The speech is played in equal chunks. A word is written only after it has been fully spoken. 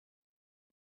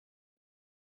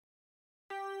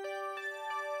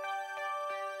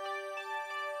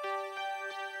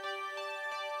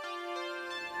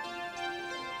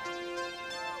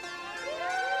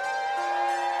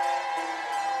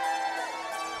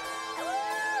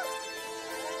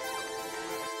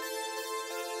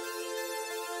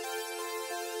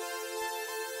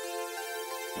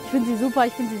finde sie super,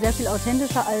 ich finde sie sehr viel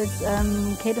authentischer als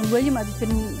Kate und William. Also ich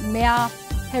bin mehr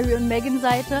Harry und Meghan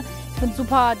Seite. Ich finde es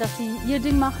super, dass sie ihr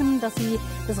Ding machen, dass sie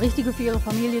das Richtige für ihre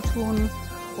Familie tun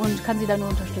und kann sie da nur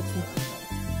unterstützen.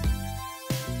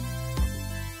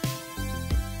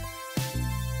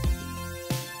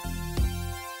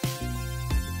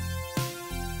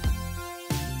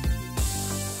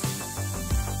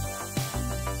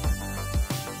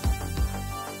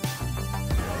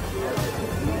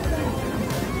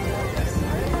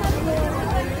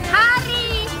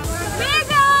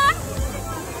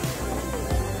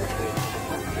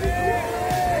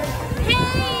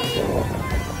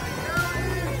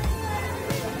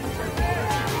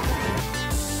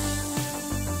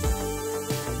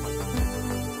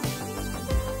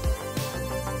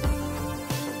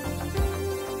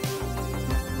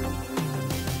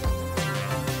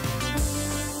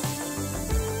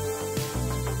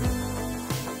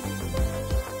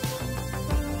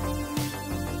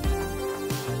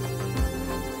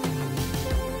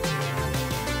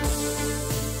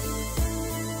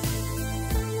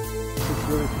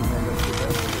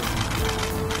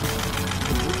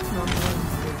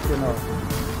 Genau.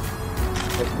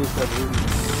 Das steht da drüben.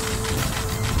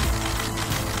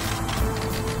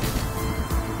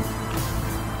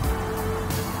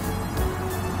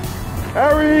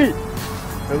 Harry!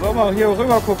 Wir sollen mal hier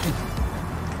rüber gucken.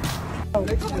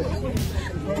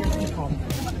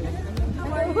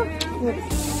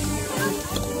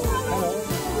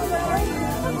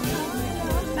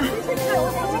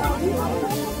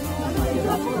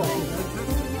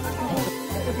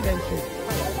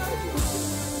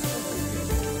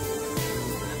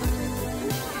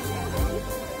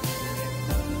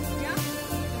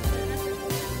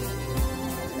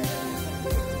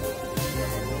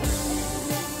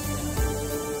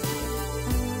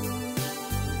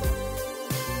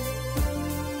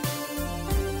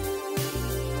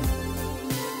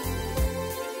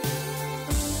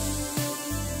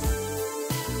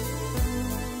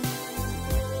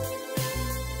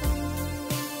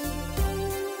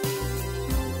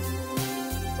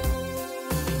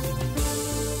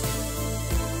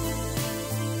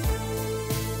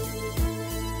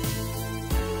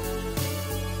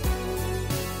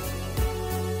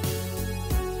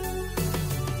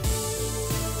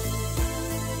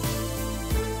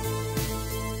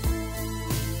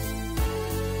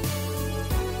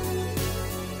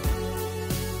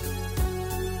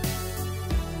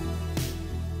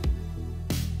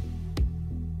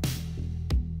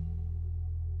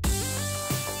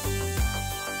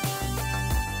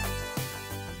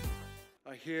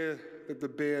 I hear that the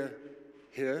beer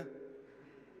here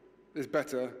is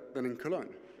better than in Cologne.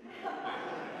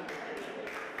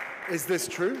 Is this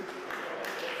true?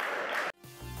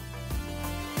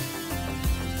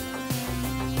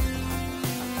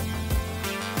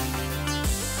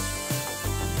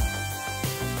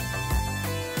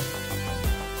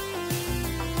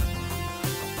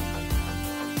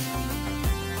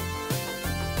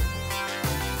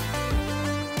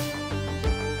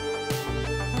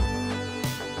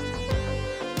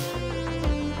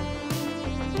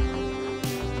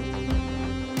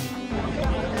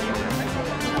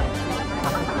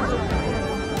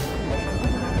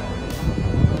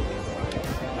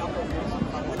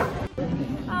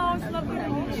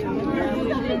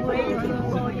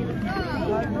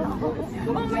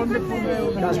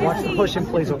 Guys, watch the pushing,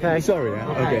 please, okay? Sorry,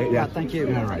 okay, yeah. Thank you.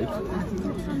 All right.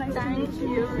 Thank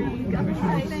you.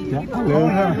 Yeah.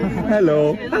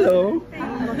 Hello. Hello.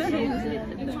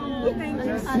 Thank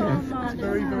you so much.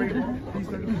 Very, very.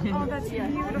 Oh, that's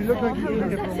beautiful. You look like you've been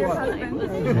here for a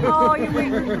while. Oh, you're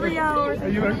waiting for 3 hours. Are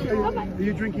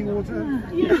you drinking water?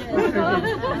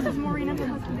 This is Marina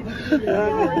from This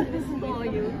is for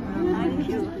you. Thank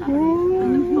you.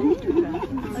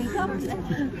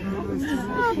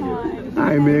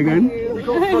 Hi, Meghan.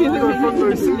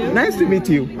 Nice to meet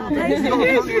you.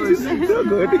 So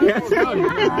good. Yes.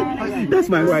 That's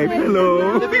my wife.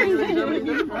 Hello.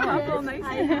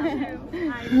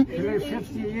 You live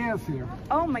 50 years here.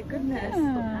 Oh my goodness.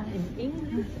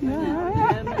 English and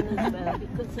German as well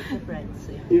because of the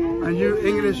Brexit. And you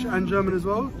English and German as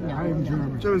well? I am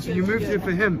German. German, so you moved here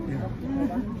for him?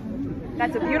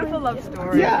 That's a beautiful love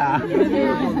story. Yeah. Oh,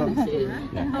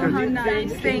 how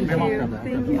nice. Thank you.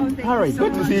 Thank you. Oh, thank Harry, you so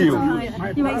good to much. see you.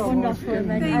 You are wonderful,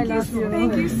 Meghan. I love you.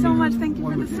 Thank you so much. Thank you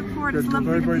for the support. It's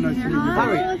lovely Very, very to be nice to here. meet you.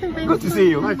 Harry, good to see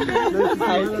you.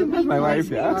 That's my wife,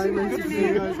 yeah.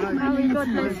 Harry, God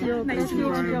bless you. Bless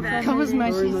you and your family. Covers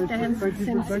my sister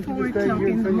since 4 o'clock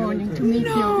in the morning to meet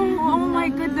you. Oh my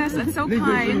goodness, that's so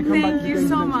kind. Thank you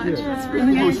so much. That's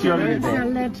really It's your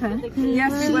letter.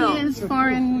 Yes, we will. She is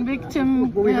foreign victim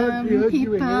welcome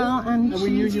people, and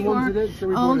she's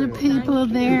for all the people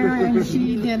there, and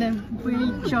she did a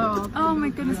great job. Oh my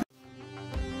goodness.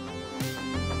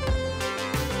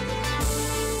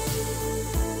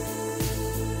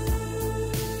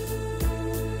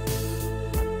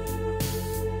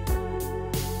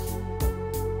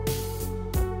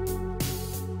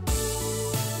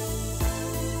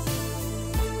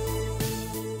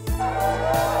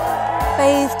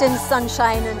 Bathed in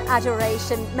sunshine and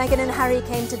adoration, Meghan and Harry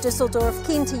came to Dusseldorf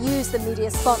keen to use the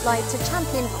media spotlight to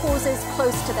champion causes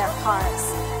close to their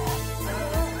hearts.